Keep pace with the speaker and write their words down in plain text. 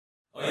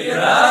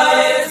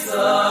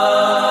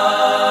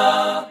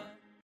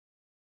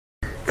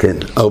כן,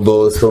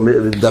 ארבעוס,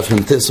 דף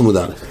נ"ט עמוד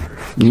א',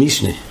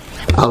 משנה,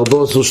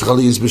 ארבעוס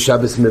שחליס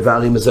בשבס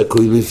מבארים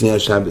הזכוי לפני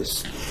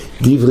השבס,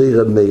 דברי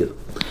רב מאיר.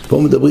 פה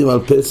מדברים על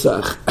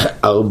פסח,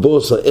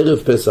 ארבעוס, ערב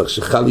פסח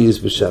שחליס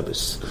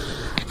בשבס.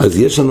 אז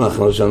יש לנו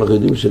אחר שאנחנו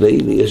יודעים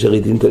שלאילי יש הרי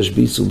דין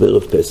תשביסו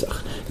בערב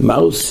פסח. מה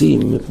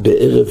עושים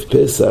בערב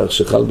פסח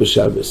שחל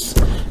בשבס?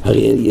 הרי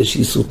יש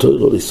איסור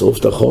תורה לשרוף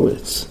את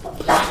החומץ.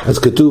 אז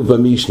כתוב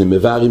במשנה,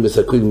 מבארים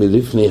הזכוי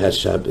מלפני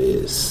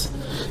השבס.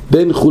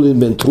 בין חולין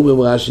בין תרומה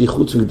מרש"י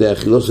חוץ מכדי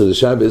אכילוס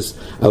לשבס,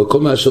 אבל כל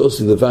מה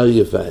שעושים דבר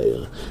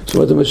יבאר. זאת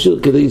אומרת, המשאיר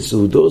כדי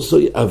סעודו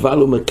סוי, אבל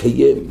הוא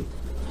מקיים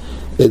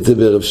את זה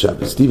בערב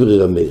שבס. דברי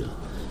רב מאיר.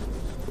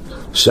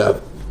 עכשיו,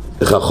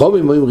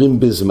 חכמים אומרים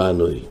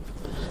בזמנוי.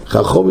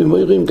 חכמים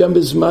אומרים גם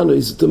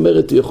בזמנוי, זאת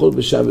אומרת, הוא יכול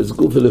בשבס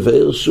גוף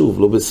ולבאר שוב,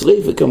 לא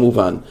בשריפה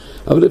כמובן,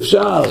 אבל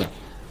אפשר.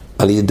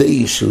 על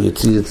ידי שהוא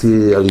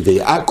יוציא על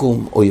ידי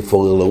עקום, או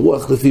יפורר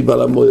לרוח לפי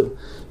בעל המויר.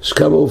 יש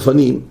כמה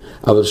אופנים,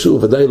 אבל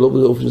שוב, ודאי לא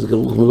באופן שזה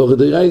כרוך מלוך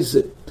דרייסה.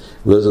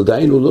 אבל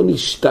עדיין הוא לא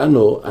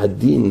נשתנו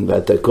הדין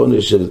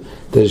והתקונה של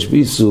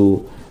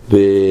תשביסו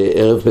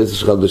בערב פסח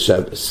שחל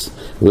בשבס.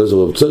 אבל זה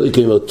רב צדיק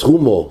אומר,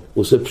 תרומו,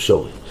 הוא עושה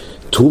פשורי.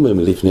 תרומה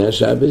מלפני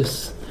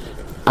השבס,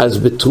 אז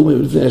בתרומה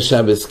מלפני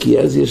השבס, כי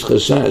אז יש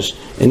חשש,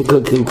 אין כל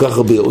כך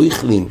הרבה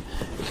אוכלים,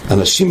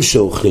 אנשים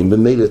שאוכלים,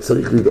 במילא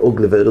צריך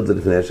לדאוג לבאר את זה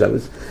לפני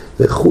השבס,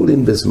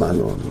 וחולין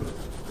בזמנון.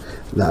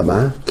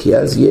 למה? כי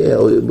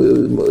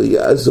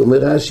אז אומר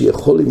רש"י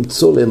יכול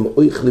למצוא להם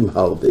אוכלים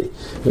הרבה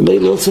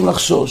ומילא לא רוצים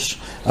לחשוש,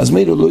 אז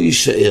מילא לא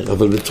יישאר,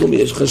 אבל בתרומי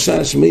יש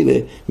חשש מילא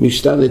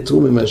משתנה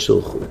תרומי מה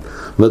שאוכלו.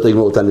 אומרת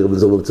הגמרא אותנו רב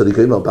זוהר צדיק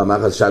אומר פעם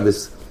אחת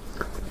שבס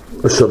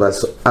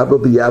שובס אבא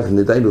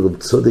ביבנה, דיינו רב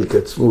צדיק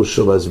עצמו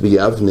שובס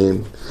ביבנה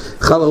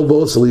חל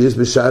ארבעוס יש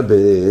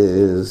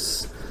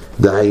בשבס,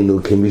 דהיינו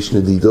כמשנה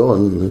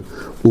דידון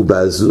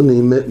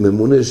ובאזונים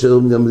ממונה של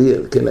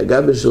גמליאל, כן,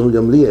 אגב של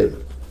גמליאל,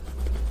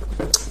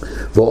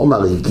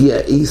 ואומר, הגיע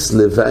איס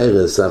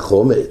לווירס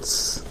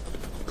החומץ,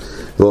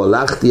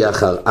 והולכתי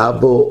אחר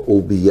אבו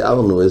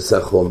וביירנו את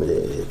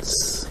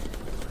החומץ.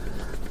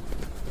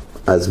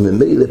 אז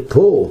ממילא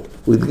פה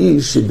הוא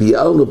הדגיש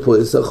שביירנו פה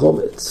את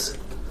החומץ.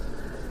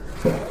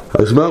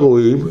 אז מה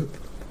רואים?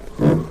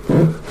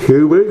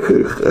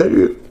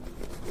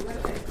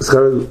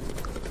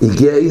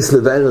 הגיע איס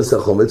לווירס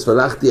החומץ,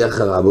 והלכתי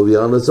אחר אבו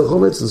וביירנו את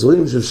החומץ, אז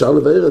רואים שאפשר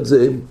לבאר את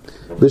זה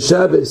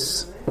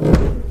בשבס.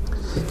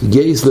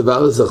 גייס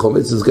לבארס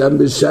החומץ, אז גם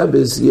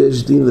בשבס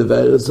יש דין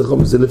לבארס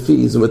החומץ, זה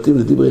לפי, זה מתאים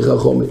לדברי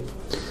חכמים.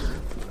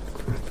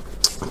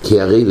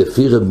 כי הרי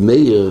לפי רב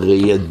מאיר,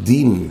 הרי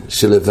הדין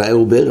של לבאר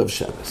הוא בערב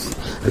שבס.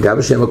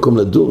 אגב, שאין מקום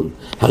לדון,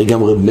 הרי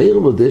גם רב מאיר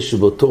מודה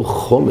שבאותו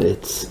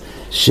חומץ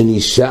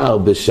שנשאר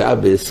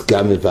בשבס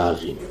גם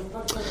מבארים.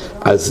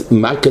 אז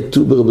מה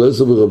כתוב ברב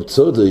לוזו ורב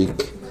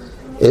צודק,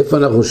 איפה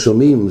אנחנו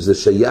שומעים, זה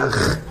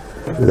שייך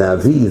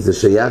להביא, זה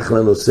שייך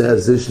לנושא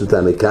הזה של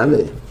תנקנה.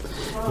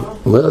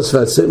 אומר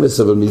השפת סמס,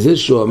 אבל מזה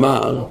שהוא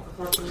אמר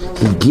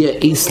הגיע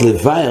איס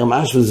לווייר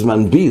משהו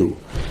זמן ביו,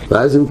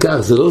 ואז אם כך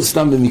זה לא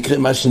סתם במקרה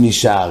מה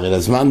שנשאר, אלא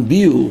זמן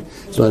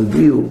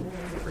ביו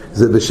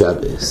זה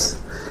בשבס.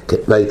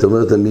 והיית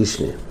אומרת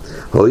המשנה,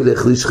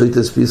 הולך לשחית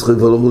את פסחוי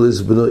ולא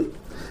מולס בנוי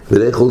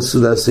ולאכול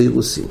סעודה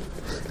סיירוסים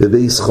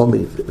ובייס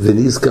חומי,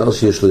 ונזכר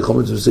שיש לו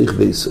חומץ וסייך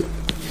בייסוי.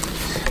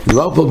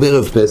 דבר פה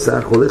בערב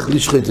פסח הולך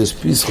לשחית את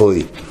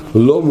פסחוי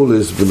ולא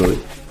מולס בנוי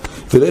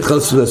ולאכול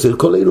סעודה סיירוסים,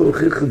 כל אלו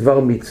הולכים לדבר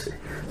מצווה.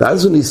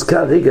 ואז הוא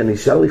נזכר, רגע,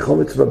 נשאר לי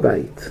חומץ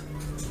בבית.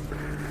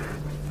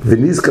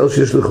 ונזכר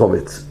שיש לי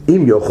חומץ.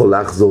 אם יכול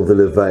לחזור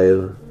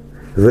ולבאר,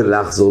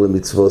 ולחזור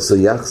למצוות, זה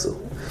יחזור.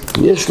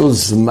 אם יש לו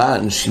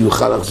זמן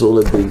שיוכל לחזור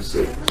לבייסו,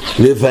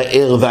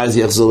 לבאר ואז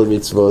יחזור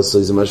למצוות,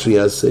 זה מה שהוא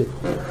יעשה.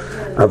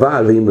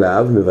 אבל אם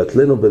לאו,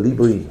 מבטלנו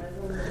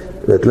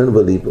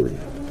בליבוי.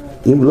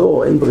 אם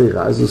לא, אין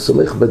ברירה, אז הוא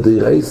סומך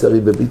בדירייס, הרי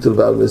בביטול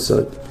ועל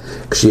מסוד.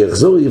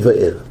 כשיחזור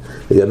יבאר,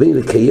 ויביא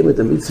לקיים את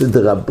המצווה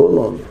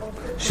דרבונון,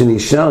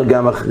 שנשאר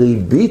גם אחרי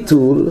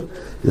ביטול,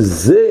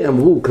 זה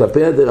אמרו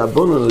כלפי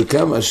הדרבונון על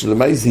כמה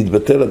שלמי זה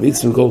יתבטל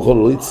המצווה וכל כל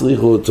לא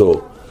יצריכו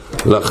אותו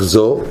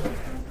לחזור,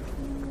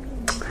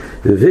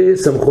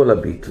 וסמכו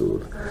לביטול.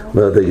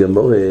 אומרת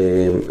הגמור,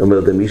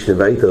 אומרת המשנה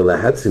וייטר,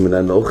 להצי מן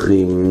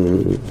הנוחים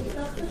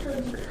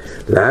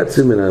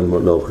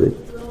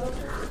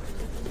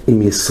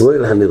עם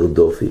ישראל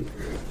הנרדופי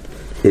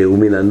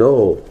ומן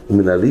הנור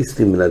ומן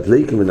הליסטים ומן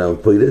הדליקים ומן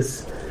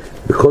הפוילס,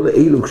 בכל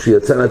אילו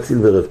כשיצא להציל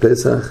בערב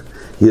פסח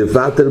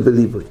יבטל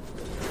בליבוי.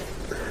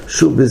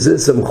 שוב בזה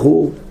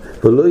סמכו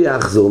ולא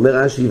יחזור, אומר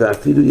רש"י,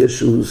 ואפילו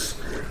ישוס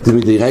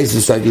דמדי רייס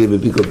וסגלי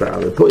בביקו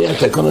בערב. פה היה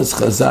תקונס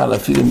חז"ל,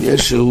 אפילו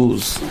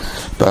ישוס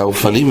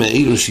באופנים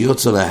האלו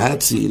שיוצא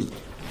להציל.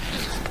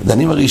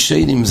 הדנים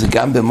הראשונים זה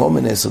גם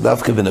במומנס או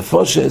דווקא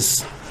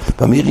בנפושס.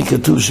 במירי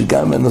כתוב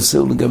שגם הנושא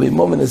הוא לגבי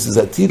מומנס,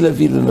 זה עתיד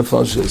להביא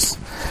לנפושס,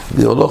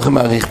 ואולוכם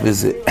מעריך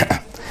בזה.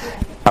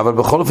 אבל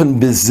בכל אופן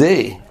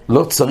בזה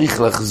לא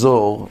צריך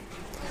לחזור,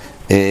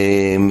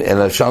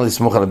 אלא אפשר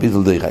לסמוך על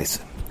הביטול די רייסה.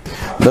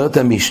 אומרת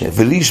המשנה,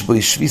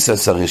 ולשבו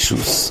שביסס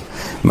הרשוס.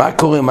 מה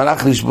קורה אם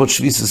הלך לשבות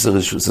שביסס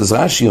הרשוס? אז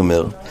רש"י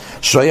אומר,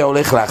 שהוא היה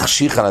הולך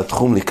להחשיך על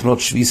התחום לקנות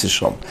שביסס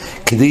שם,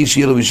 כדי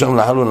שיהיה לו בשם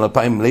להלו על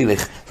 2,000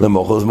 לילך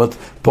למוכר. זאת אומרת,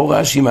 פה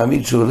רש"י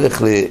מעמיד שהוא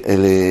הולך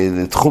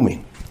לתחומים.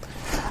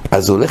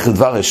 אז הוא הולך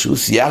לדבר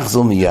רשוס,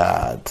 יחזור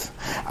מיד.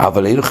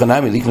 אבל אילו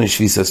חנמי לקנות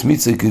שביסס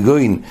מצווה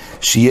כגוין,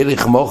 שיהיה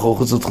לך מוכר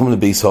חוץ לתחום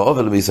לבייס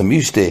האובר, לבייס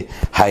המשתה,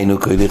 היינו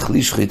כהלך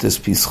לשחית את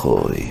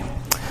פסחוי.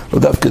 לא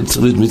דווקא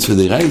צריך להיות מצווה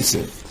דרייסה.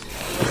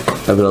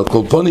 אבל על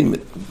כל פונים,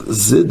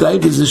 זה די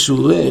בזה שהוא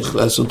הולך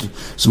לעשות,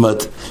 זאת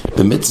אומרת,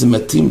 באמת זה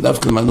מתאים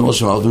דווקא למה נאמר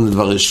שמערבים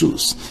לדבר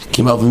רשוס,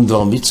 כי מערבים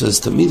לדבר מצווה, אז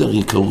תמיד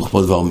הרי כרוך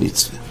פה דבר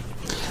מצווה.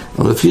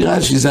 אבל לפי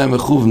רש"י זה היה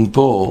מכוון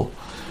פה,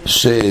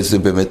 שזה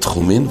באמת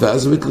תחומין,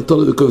 ואז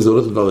תלוי בכל זה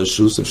הולך לדבר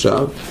רשוס,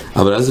 אפשר,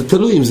 אבל אז זה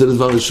תלוי אם זה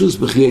לדבר רשוס,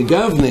 בחיי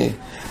גבנה,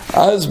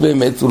 אז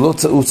באמת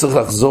הוא צריך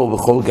לחזור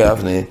בכל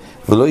גבנה,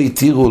 ולא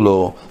יתירו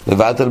לו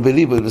לבעת על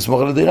בליבו,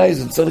 לסמוך על הדירה,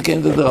 זה צריך לקיים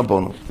את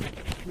הדרבנו.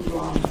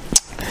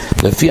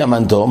 לפי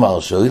המנדו אמר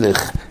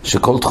שהולך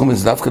שכל תחומים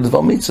זה דווקא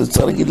דבר מצווה,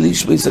 צריך להגיד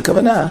לשבור, זה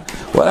הכוונה,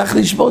 הוא הלך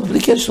לשבות בלי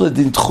קשר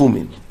לדין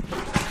תחומים.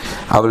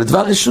 אבל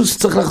לדבר רשוס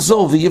צריך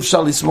לחזור, ואי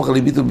אפשר לסמוך על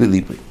ליבו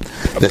בליבו.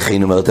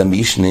 וכן אומרת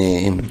המשנה,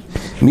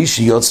 מי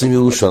שיוצא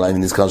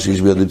מירושלים, נזכר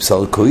שיש ביד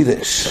לבשר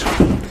קוידש.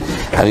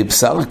 הרי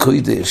בשר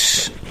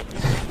קוידש,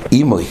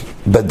 אימוי,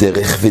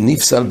 בדרך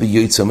ונפסל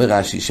ביועץ, אומר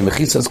רש"י,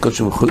 שמחיץ אז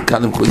קודשי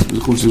קלם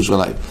מחוץ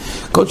לירושלים.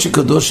 קודשי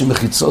קדושי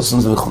מחיצוסם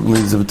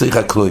זה בתוך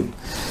הכלואים.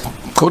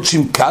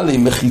 קודשים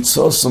קלים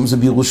מחיצוסם זה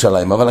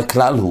בירושלים, אבל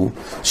הכלל הוא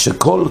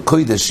שכל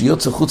קודש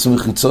שיוצא חוץ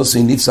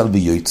מחיצוסם נפסל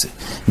ביועץ.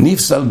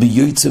 נפסל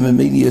ביועץ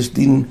ממילא יש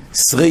דין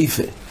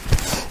שריפה.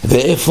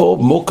 ואיפה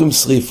מוקם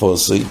שריפה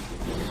עשוי?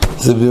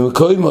 זה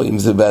במקוימוים,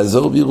 זה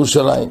באזור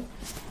בירושלים.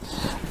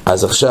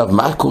 אז עכשיו,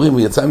 מה קורה אם הוא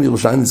יצא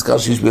מירושלים, נזכר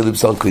שיש ביד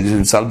לבשר קודש,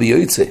 נפסל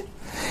ביועץ.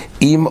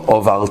 אם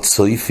עבר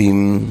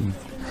צויפים,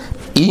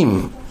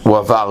 אם הוא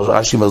עבר,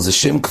 רש"י אומר, זה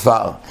שם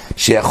כבר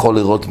שיכול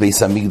לראות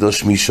בייס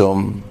המקדוש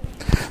משום,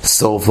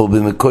 שורפו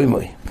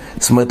במקוימוי.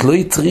 זאת אומרת, לא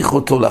יטריך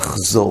אותו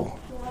לחזור.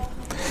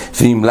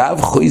 ואם לאו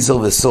חויזר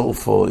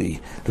ושורפוי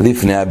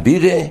לפני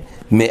הבירה,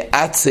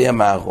 מעצי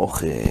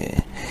המערוכה.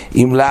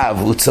 אם לאו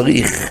הוא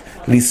צריך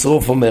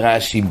לשרוף, אומר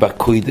רש"י,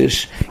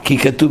 בקוידש, כי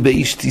כתוב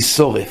באיש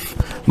תשורף.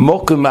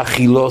 מוקם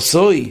אכילו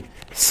סוי,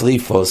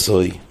 שריפו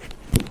סוי.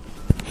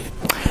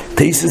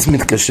 תייסס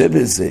מתקשה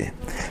בזה.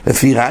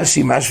 לפי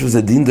רש"י משהו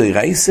זה דין דוי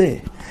רייסה.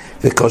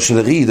 וכושל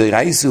רי דוי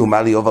רייסה הוא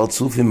מה לי עובר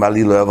צופים, מה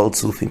לי לא עובר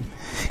צופים.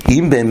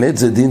 אם באמת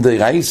זה דין דוי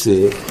רייסה,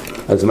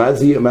 אז מה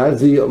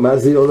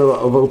זה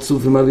עובר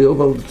צופים, מה לי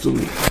עובר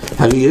צופים?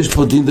 הרי יש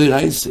פה דין דוי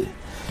רייסה.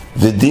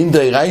 ודין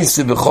דוי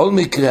רייסה בכל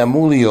מקרה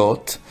אמור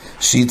להיות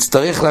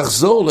שיצטרך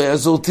לחזור, לא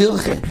יעזור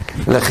תרחה.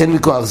 לכן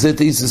מכוח זה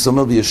תייסס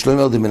אומר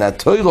בישלומר דמן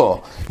התוירו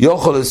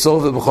יוכל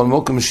לסור ובכל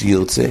מוקם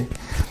שירצה.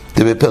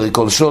 בפרק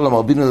כל שולם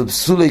רבינו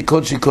לפסולי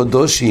קודשי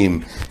קודושים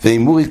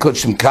ואימורי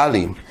קודשים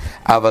קלים,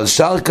 אבל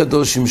שאר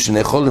קדושים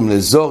שנכולים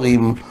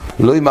לזורים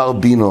לא ימר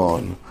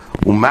בינון.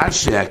 ומה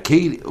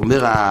שהקהיל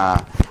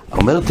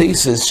אומר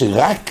תייסס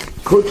שרק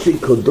קודשי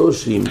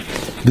קודושים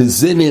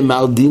בזה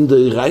נאמר דין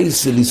דוי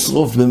רייסה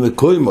לשרוף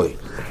במקוימוי,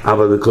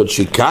 אבל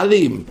בקודשי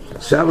קלים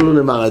עכשיו לא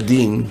נאמר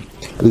הדין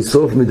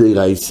לשרוף מדוי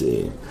רייסה,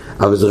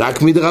 אבל זה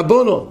רק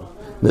מדרבנו.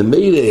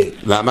 ממילא,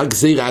 למה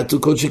גזירה עתו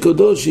קודשי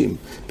קודושים?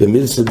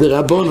 במיל סדר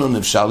רבונון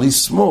אפשר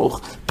לסמוך.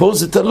 פה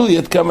זה תלוי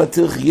עד כמה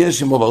תרח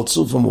יש אם עובר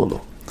צוף או לא.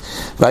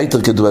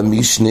 והיתר כתוב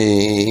במשנה,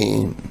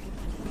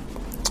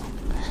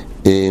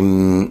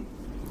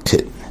 כן,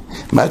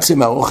 מעצי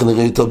מערוך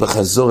נראה יותר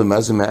בחזור,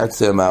 מה זה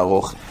מעצי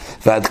המערוך?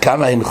 ועד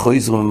כמה הן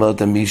חויזרו,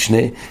 אומרת המשנה,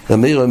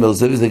 רמיר אומר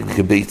זה וזה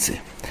כביצה.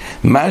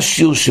 מה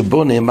השיעור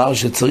שבו נאמר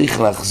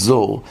שצריך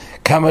לחזור,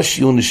 כמה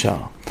שיעור נשאר?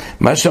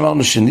 מה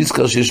שאמרנו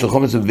שנזכר שיש לו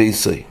חומץ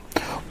בביסוי,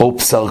 או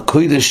בשר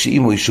קודש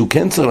שאימוי שהוא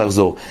כן צריך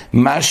לחזור,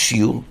 מה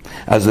השיעור?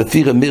 אז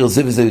לפי רמיר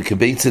זה וזה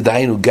כביצה,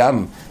 דהיינו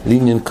גם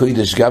לעניין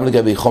קודש, גם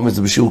לגבי חומץ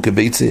בשיעור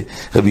כביצה,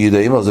 רבי יהודה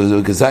אמר זה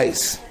וזה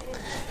כזייס.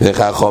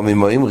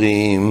 וכחומים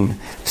אומרים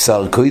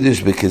בשר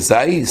קודש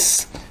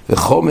בכזייס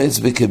וחומץ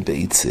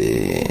בכביצה.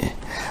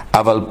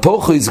 אבל פה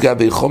חויז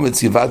גבי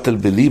חומץ יבטל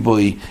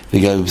בליבוי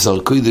לגבי בשר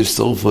קודש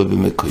שורפו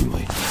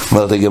במקוימוי.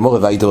 אומרת הגמורה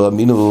והייתו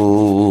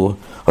רמינו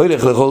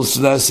הולך לכל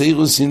סודה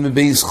סיירוסין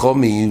מבייס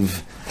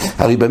חומיב.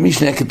 הרי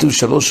במשנה היה כתוב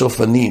 3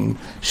 אופנים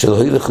של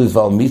הולך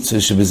לדבר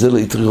מצווה שבזה לא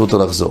יטריך אותו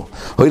לחזור.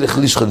 הולך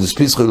לשחד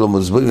לספיסחו לא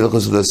מוזבוי ולך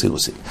לסודה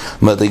סיירוסין.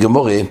 אומרת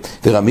הגמורה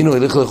ורמינו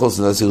הולך לכל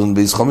סודה סיירוסין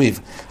מבייס חומיב.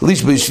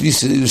 לשבוי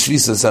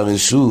שביס עשר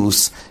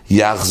רשוס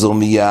יחזור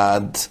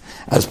מיד.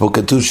 אז פה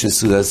כתוב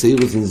שסודה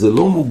סיירוסין זה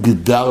לא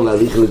מוגדר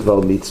להליך לדבר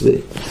מצווה,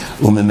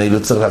 וממילא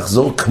צריך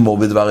לחזור כמו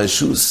בדבר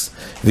רשוס.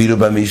 ואילו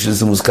במשנה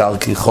זה מוזכר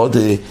כחודה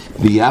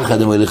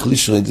ביחד הם הולך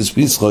לשחד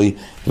לספיסחו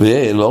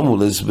ולא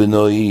מולס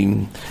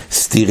בנועים.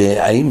 סתיר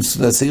תראה, האם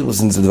סעודה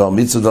סיירוסין זה דבר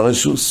מצווה דבר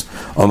רשוס?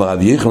 אומר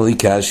רבי יוחנן לי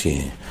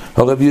קשיא,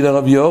 רבי יהודה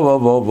רבי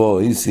יובו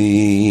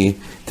איסי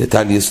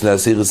תתניא סעודה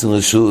סיירוסין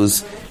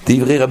רשוס,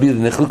 דברי רבי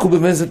יהודה נחלקו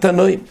במזל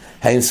תנועים.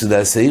 האם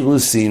סעודה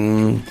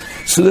סיירוסין,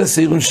 סעודה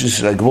סיירוסין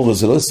של הגמור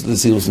זה לא סעודה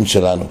סיירוסין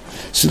שלנו,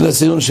 סעודה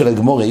סיירוסין של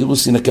הגמור,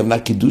 אירוסין הכוונה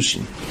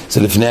קידושין,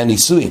 זה לפני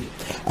הנישואין,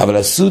 אבל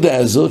הסעודה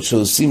הזאת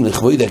שעושים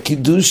לכבוד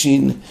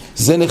הקידושין,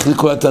 זה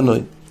נחלקו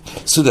התנועים.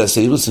 סעודה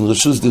סיירוסין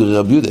רשוס דברי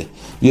רבי יהודה,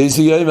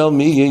 יסי יאמר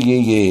מי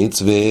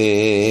יצא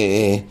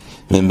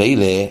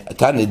ממילא,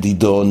 אתה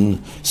נדידון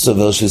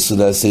סובר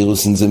שסעודה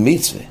סיירוסין זה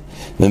מצווה,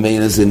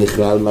 ממילא זה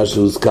נכלל מה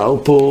שהוזכר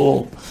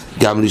פה,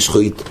 גם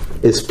לשחוט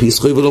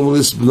פסחוי ולא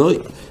מולס בנוי,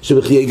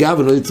 שבחיי גב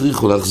ולא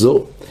יצריכו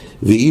לחזור,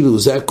 ואילו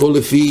זה הכל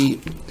לפי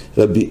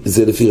רבי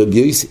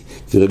יוסי,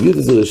 ורבי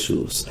יהודה זה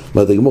רשוס.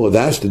 אומרת הגמרא,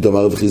 ואשתי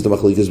דאמר רבי חיסדא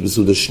מחלוקת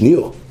בסעודה שנייה,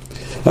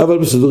 אבל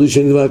בסעודה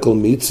ראשונה דבר הכל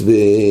מצווה.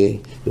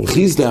 רבי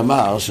חיסדא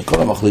אמר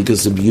שכל המחלוקת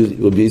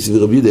רבי יוסי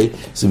ורבי יהודה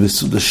זה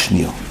בסעודה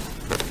שנייה,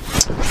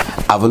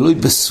 אבל לא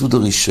בסעודה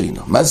ראשונה.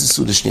 מה זה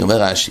סעודה שנייה?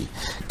 אומר רש"י,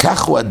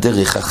 כך הוא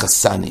הדרך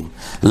החסנים,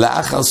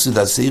 לאחר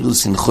סעודה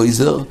סיירוסין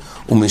חוזר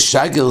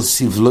ומשגר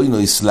סבלונו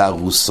יסלה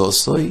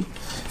רוסוסוי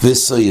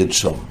וסויד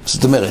שום.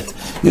 זאת אומרת,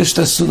 יש את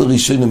הסעודה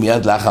ראשונה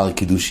מיד לאחר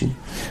הקידושין,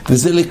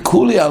 וזה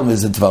לכולי עלמא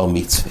זה דבר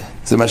מצווה.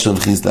 זה מה שרבי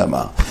חיסדא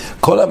אמר.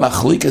 כל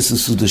המחלוקת זה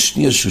סעודה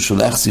שנייה שהוא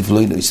שולח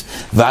סבלונו,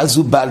 ואז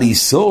הוא בא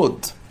ליסוד,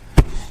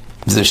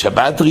 זה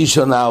שבת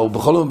ראשונה,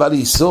 ובכל זאת בא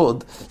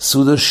ליסוד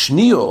סעודה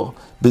שנייה,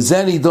 בזה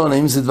הנידון,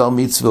 האם זה דבר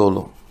מצווה או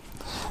לא.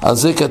 על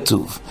זה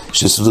כתוב,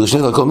 שסעודה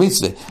ראשונה זה הכל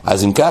מצווה.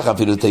 אז אם כך,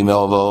 אפילו תאמר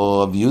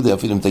רבי יהודה,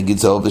 אפילו אם תגיד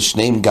זה או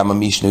בשניהם, גם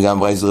המשנה, גם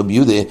ברייתא רבי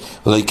יהודה,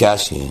 ולא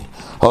יקשי.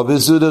 או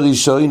בסעודה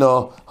ראשונה,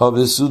 או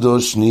בסעודה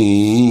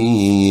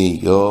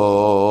שנייה.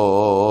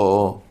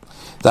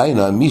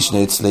 דיינו,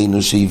 המשנה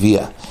אצלנו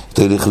שהביאה.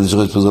 תלך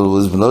לשחוט פסול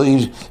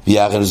ובנוי,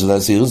 ויחד לסעודה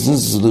סיירוסין,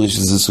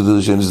 זה סעודה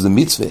ראשונה, זה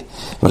מצווה.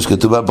 מה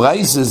שכתוב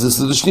בברייתא, זה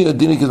סעודה שנייה,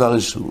 דיני כדבר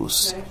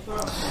רשוס.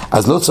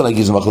 אז לא צריך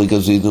להגיד מחלוקת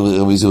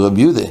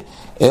רבי יהודה,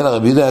 אלא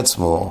רבי יהודה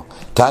עצמו,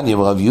 תניא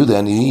רבי יהודה,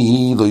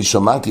 אני לא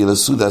שמעתי על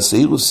סעודה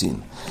סיירוסין,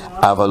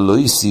 אבל לא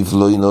יוסיף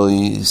לא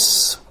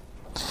ינויס.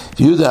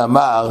 יהודה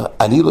אמר,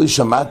 אני לא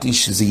שמעתי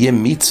שזה יהיה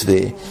מצווה,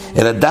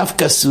 אלא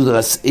דווקא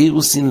סעודה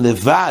סיירוסין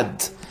לבד,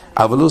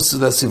 אבל לא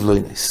סעודה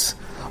סבלוינוס.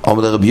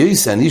 אומר לרבי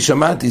יוסי, אני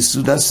שמעתי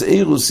סעודה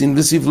סיירוסין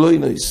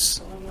וסבלוינוס.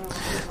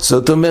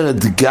 זאת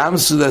אומרת, גם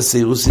סעודה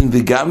סיירוסין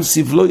וגם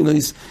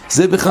סבלוינוס,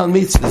 זה בכלל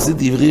מצווה, זה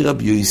דברי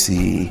רבי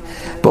יוסי.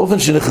 באופן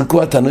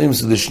שנחלקו התנועים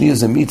סעודה שנייה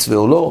זה מצווה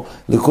או לא,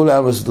 לכל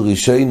העם סעודה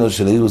ראשונה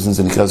של אירוסין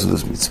זה נקרא סעודה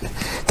מצווה.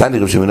 תני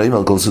רב שמנועים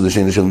על כל סעודה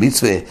שנייה של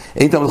מצווה,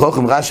 אין תלמיד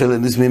חכם רש"י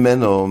לניס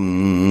ממנו.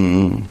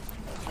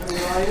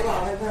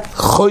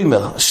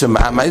 חומר,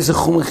 מה איזה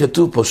חומר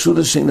כתוב פה?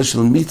 סעודה שנייה של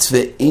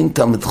מצווה, אין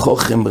תלמיד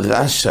חכם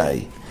רש"י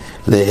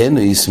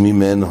להניס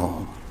ממנו.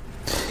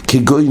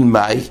 כגוין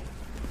מאי,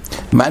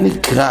 מה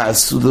נקרא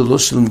הסעודה לא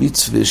של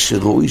מצווה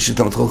שראוי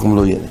שתלמיד חכם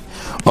לא יהיה?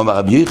 אומר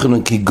רבי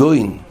יוחנן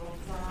כגוין,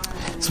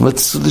 זאת אומרת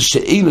סעודה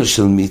שאינו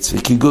של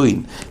מצווה,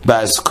 כגוין,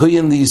 בעז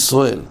כהן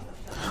לישראל,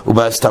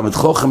 ובעז תלמיד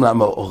חכם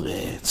לעם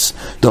הארץ.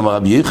 אומר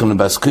רבי יוחנן,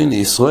 בעז כהן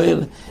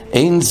לישראל,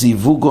 אין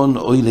זיווגון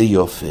אוי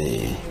ליופי.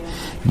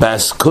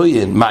 בעז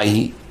כהן, מה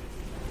היא?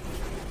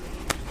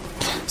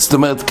 זאת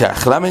אומרת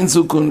כך, למה אין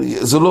זוגון?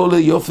 זה לא עולה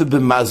יופי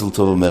במזל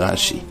טוב, אומר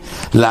רש"י.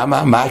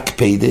 למה? מה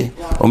הקפדה?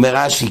 אומר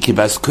רש"י, כי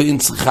בעז כהן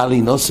צריכה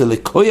להינוסה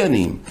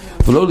לכהנים,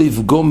 ולא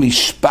לפגום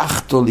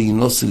משפחתו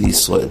להינוסה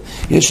לישראל.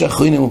 יש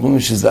אחרונים אומרים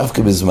שזה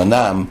דווקא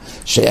בזמנם,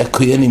 שהיה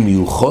כהנים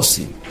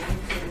מיוחסים.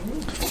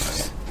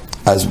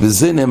 אז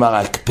בזה נאמר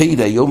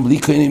הקפדה, היום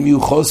בלי כהנים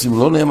מיוחסים,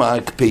 לא נאמר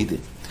הקפדה.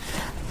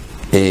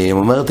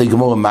 אומרת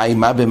הגמרא,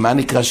 מה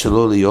נקרא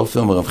שלא ליופי?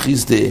 אומר רב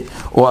חיסדא,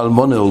 או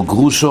אלמונה או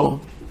גרושו,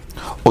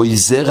 או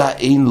זרע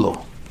אין לו.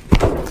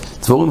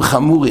 דברים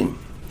חמורים.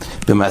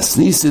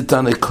 במסניס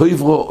איתן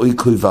קויברו או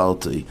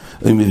קויברתוי,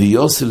 או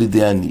מביוס על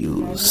ידי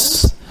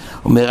הניוס.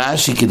 אומר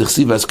רש"י,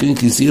 כדכסיב בעז כהן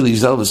כסייה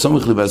לישזר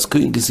וסומך לבעז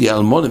כהן כסייה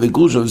אלמונה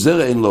וגרושו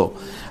וזרע אין לו.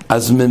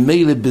 אז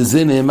ממילא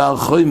בזה נאמר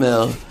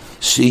חומר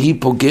שהיא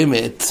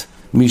פוגמת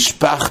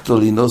משפחתו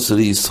לנוס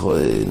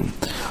לישראל.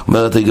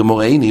 אומרת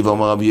הגמרא איני,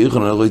 ואומר רבי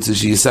יוחנן, אני רוצה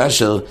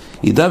שיסשר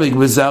ידבק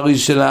בזרעי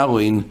של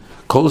ארוין,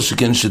 כל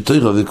שכן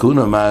שתוירה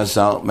וכהונה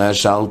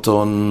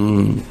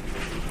מהשלטון.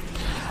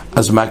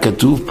 אז מה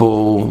כתוב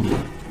פה?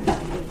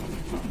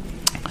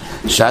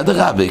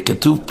 שאדרבה,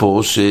 כתוב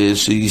פה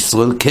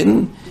שישראל כן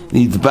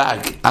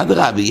נדבק,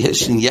 אדרבה,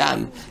 יש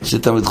עניין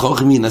שתלמיד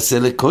חכם ינסה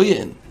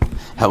לכהן.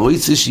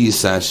 הרוצה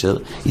שיסשר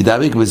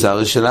ידבק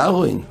בזרע של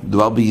ארוין,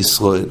 דבר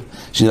בישראל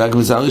שנדבק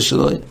בזרע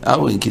של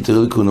ארוין, כי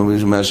תוירה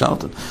וכהונה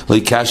מהשלטון. לא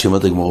יקש,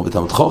 אומרת הגמרא,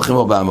 בתלמיד חכם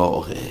או בעם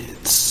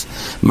הארץ.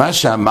 מה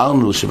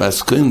שאמרנו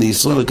שבעז כהן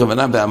לישראל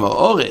הכוונה בעם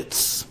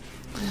הארץ,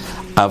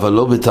 אבל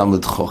לא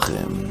בתלמיד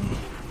חכם.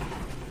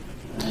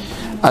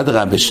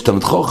 אדרבה,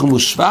 שתלמיד חכם הוא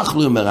שבח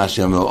לו, אומר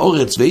רש"י, עם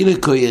הארץ, ואין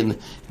כהן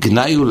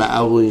גניו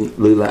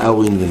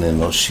לארוין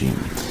ונאנושים.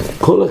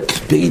 כל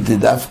הקפדה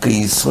דווקא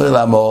ישראל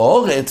עם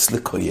הארץ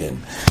לכהן,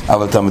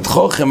 אבל תלמיד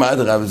חכם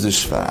אדרבה זה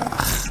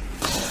שבח.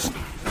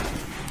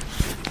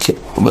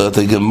 אומרת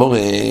הגמורה,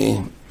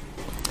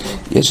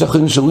 יש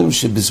אחרים שאומרים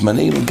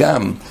שבזמננו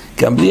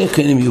גם בלי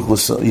הכהנים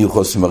יהיו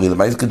חוסים, הרי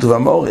למה זה כתוב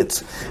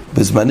המאורץ?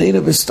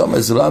 בזמננו בסתום,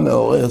 זה לא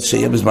המאורץ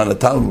שיהיה בזמן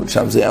התלמוד,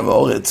 שם זה היה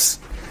המאורץ,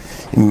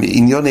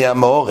 עניון היה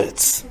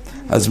המאורץ,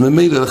 אז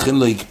ממילא לכן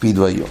לא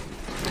הקפידו היום.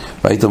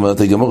 והיית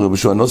אומרת הגמורה, רבי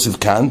ישוע נוסיף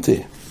כהנתה,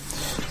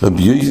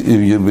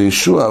 רבי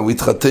ישוע הוא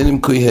התחתן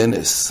עם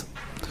כהנס,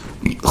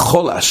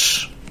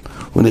 חולש,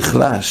 הוא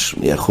נחלש,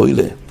 מי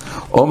יכולה,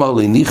 אומר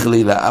לי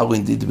ניחלי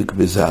לארון דדבק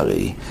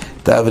בזרי,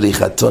 תאו לי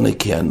חתונה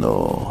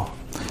כהנו,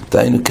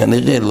 תאינו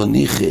כנראה לא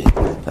ניחה,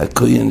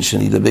 הכהן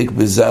שנדבק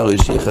בזרי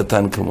שיהיה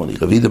חתן כמוני.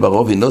 רבי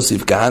דברובי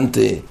נוסיף כהנתה,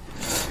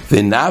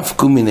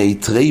 ונפקו מיני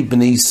תרי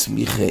בני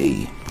סמיכי.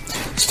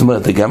 זאת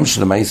אומרת, גם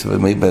של המייס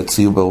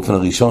בציור באופן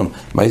הראשון,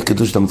 מייס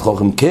כתוב שתלמיד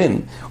חכם, כן,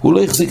 הוא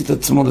לא החזיק את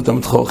עצמו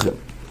לתלמיד חכם.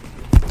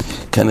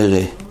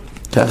 כנראה,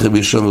 כך רבי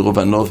ישוע מרוב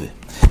הנובה.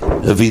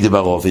 רבי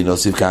דברובי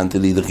נוסיף כהנתה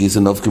לידר, כי זה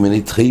נפקו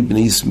מיני תרי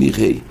בני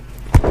סמיכי.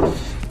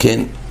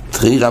 כן,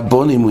 תרי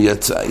רבונים הוא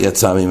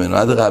יצא ממנו,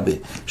 עד רבי.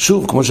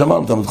 שוב, כמו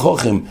שאמרנו, תלמיד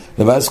חכם,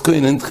 ואז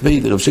כהן אין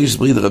תקפיד, רב שש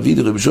בריד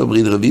רבידי, רבי ישוע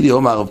בריד רבידי,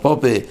 אומר רב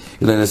פופה,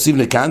 אלא נסיב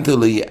לכהנתה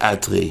לא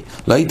יעטרי.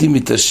 לא הייתי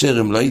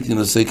מתאשר אם לא הייתי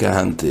נושא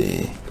כהנתה.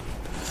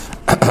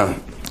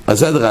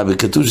 אז עד רבי,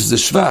 כתוב שזה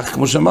שבח,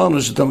 כמו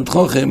שאמרנו, שתלמיד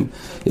חכם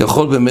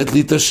יכול באמת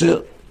להתאשר.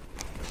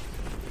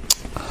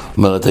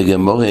 אומרת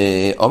הגמורה,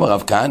 אומר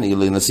רב כהני,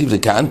 לא נסיב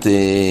לכהנתה,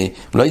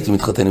 לא הייתי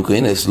מתחתן עם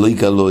כהנס, לא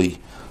יגלוי,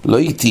 לא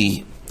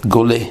הייתי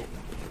גולה.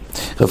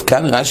 רב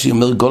כהני רש"י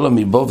אומר גולה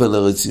מבבל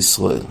לארץ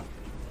ישראל.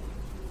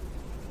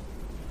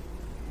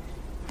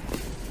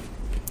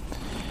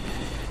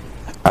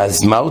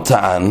 אז מה הוא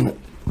טען?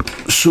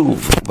 שוב,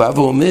 הוא בא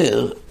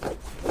ואומר,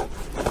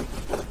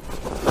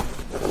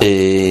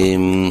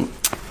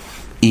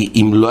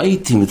 אם לא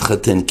הייתי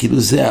מתחתן, כאילו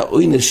זה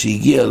העונש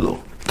שהגיע לו.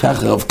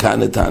 כך רב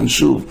כהנא טען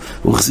שוב,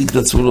 הוא החזיק את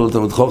עצמו לו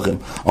לתלמיד חכם.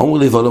 אמרו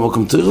לי, אבל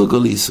למקום תוירו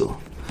גוליסו,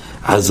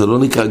 אז זה לא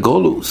נקרא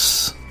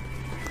גולוס.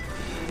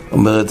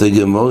 אומרת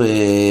הגמורה,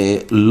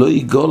 לא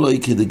יגולוי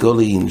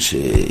כדגולין,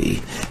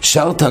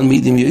 ששאר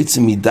תלמידים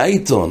יוצאים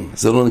מדייטון,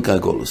 זה לא נקרא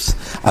גולוס.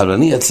 אבל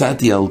אני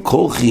יצאתי על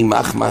כורחי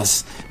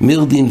מחמס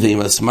מירדין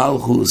ועם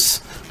הסמלכוס,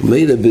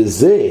 ומילא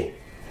בזה,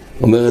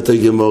 אומרת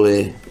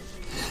הגמורה,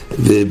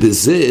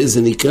 ובזה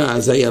זה נקרא,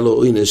 אז היה לו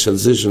עונש על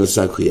זה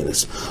שנשא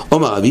כהנס.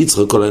 אומר רבי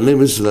יצחק, כל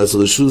הנמס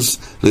לעשות רשוס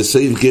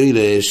לסעיף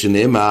גאולה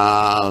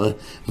שנאמר,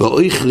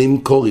 ואויכלים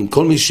קוראים,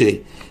 כל מי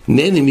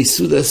שנהנה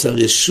מסודס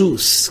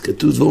הרשוס,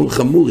 כתוב דברים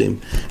חמורים,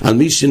 על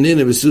מי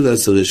שנהנה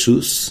מסודס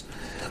הרשוס,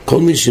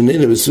 כל מי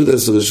שנהנה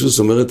מסודס הרשוס,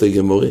 אומרת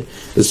הגמורה,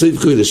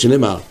 לסעיף גאולה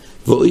שנאמר,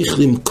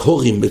 ואויכלים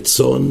קוראים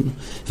בצון,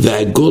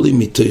 והגולים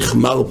מתוך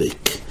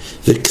מרבק,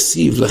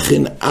 וכסיב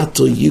לכן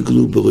עתו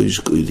יגלו בראש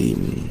גאולים.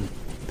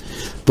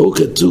 פה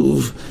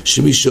כתוב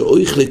שמי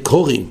שאויך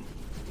לקורים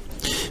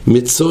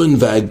מצון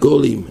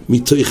והגולים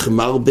מתוך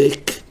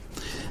מרבק,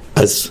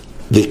 אז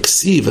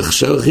וכסיב,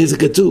 עכשיו אחרי זה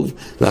כתוב,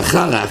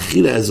 לאחר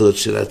האכילה הזאת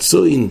של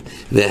הצוין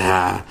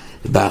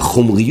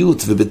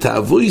בחומריות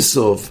ובתאבוי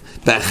סוף,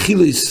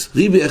 באכילוס,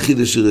 ריבי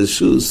אכילוס של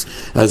רשוס,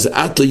 אז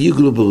עתו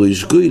יגלו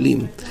בראש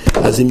גוילים,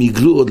 אז הם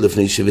יגלו עוד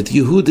לפני שבט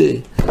יהודה,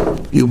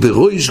 יהיו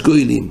בראש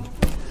גוילים.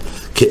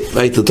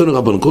 והייתתנו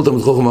רבון, כל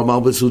תלמיד חכם אמר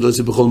בסעודה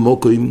זה בכל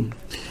מוקוים,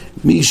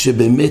 מי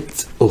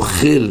שבאמת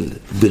אוכל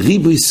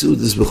בריבוי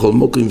סעודס בכל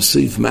מוקוים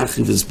סעיף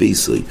מחריב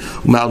וסבייסוי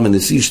ומעל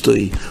מנס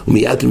אשתוי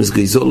ומיית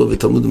למסגי זולו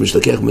ותלמוד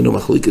ומשתכח ממנו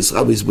מחליקס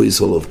רבי סבוי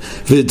סולוב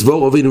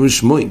ודבור אבינו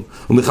ושמוים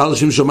ומחל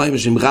שם שמיים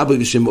ושם רבי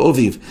ושם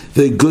אביב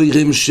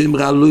וגוירם שם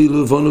רע לוי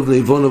לבונו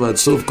ולבונו ועד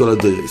סוף כל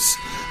הדרס.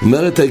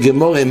 אומרת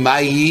הגמורה,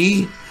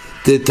 מהי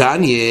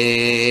תתניה,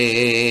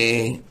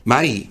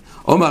 מהי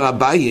אומר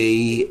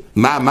אביי,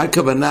 מה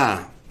הכוונה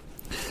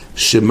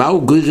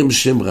שמהו גוירם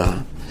שם רע?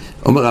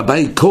 אומר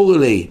רבי, קורא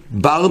לי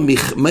בר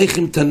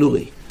מייכם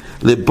תנורי,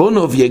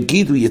 לבונוב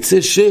יגידו,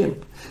 יצא שם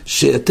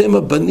שאתם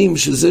הבנים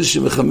של זה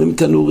שמחמם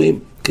תנורים.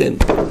 כן,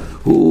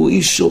 הוא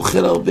איש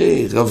אוכל הרבה,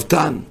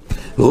 רבתן.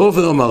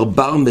 רובר אומר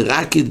בר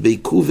מרקד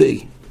בעיכובי,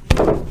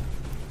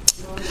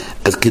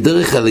 אז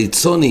כדרך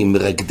הליצונים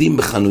מרקדים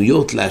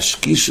בחנויות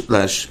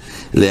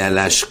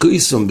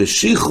להשקיסום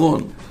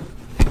בשיחרון.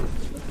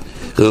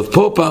 רב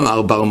פופה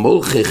אמר בר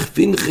מולכך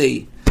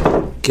פנחי,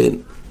 כן,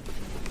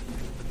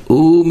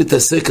 הוא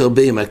מתעסק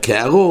הרבה עם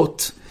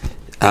הקערות,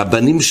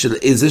 הבנים של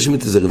איזה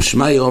שמתעסק, רב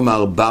שמעי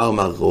אומר בר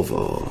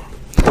מרובו,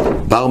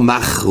 בר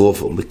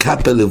מחרובו,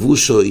 מקפל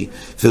לבושוי,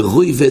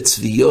 ורוי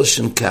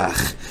וצביושן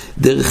כך,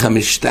 דרך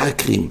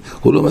המשתכרים,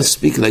 הוא לא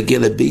מספיק להגיע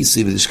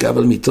לביסי ולשכב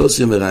על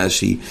מיתוסי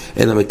מרש"י,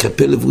 אלא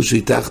מקפל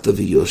לבושוי תחתו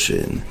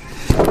ויושן.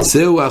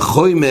 זהו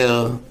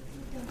החומר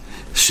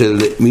של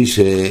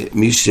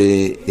מי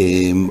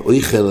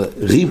שאויכל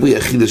ריבוי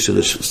אכילה של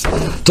רשוס.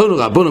 תונו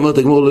רבון אומרת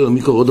הגמור לא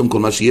מיקרו רודום כל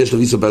מה שיש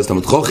לביסו בעז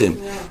תלמיד חכם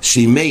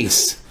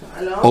שימייס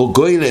או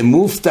גוילה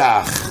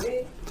מובטח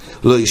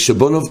לא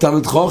ישבונוב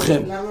תלמיד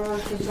חכם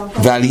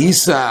ועל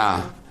ייסה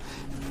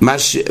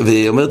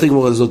ואומרת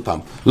הגמור על זאת פעם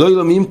לא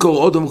ילמים קור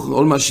עוד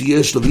כל מה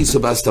שיש לביסו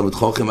בעז תלמיד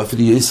חכם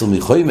אפילו יסר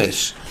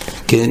מחוימש.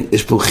 כן,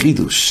 יש פה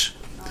חידוש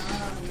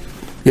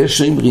יש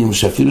שאומרים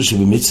שאפילו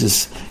שבמצווה,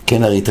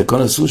 כן, הרי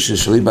תקון עשו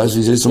שלא יבאז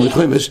ויזה יצום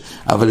לחומש,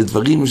 אבל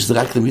לדברים שזה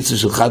רק למצווה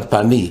של חד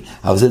פעמי,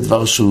 אבל זה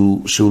דבר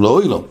שהוא לא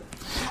אוי לו.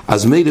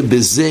 אז מילא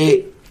בזה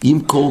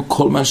ימכור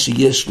כל מה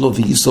שיש לו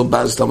וייסו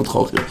באז תלמוד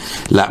חוכם.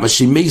 למה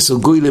שמייסו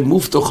גוי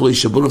למובטוח לו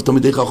ישבון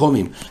תלמידי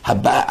חכמים.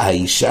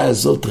 האישה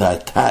הזאת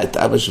ראתה את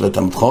אבא של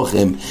תלמוד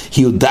חוכם,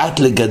 היא יודעת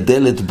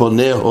לגדל את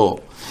בונהו,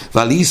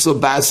 ועל ייסו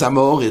באז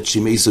המאורץ,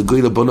 שמייסו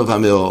גוי לבונו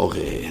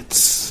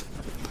והמאורץ.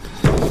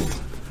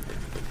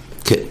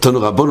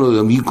 תנו רבונו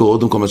ימיקו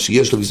עוד כל מה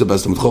שיש לו ויסו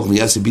באז תלמוד חוכם,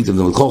 יעשי ביטל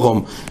תלמוד חוכם,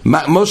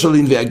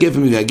 מושלין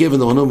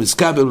והגבן אורנו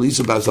מסקבל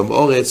ויסו באז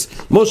המאורץ,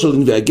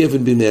 מושלין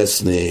והגבן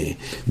במסנה,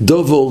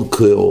 דובור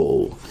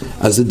כאור,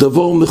 אז זה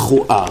דובור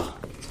מכוער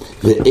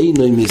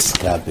ואינו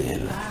מסקבל.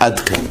 עד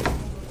כאן.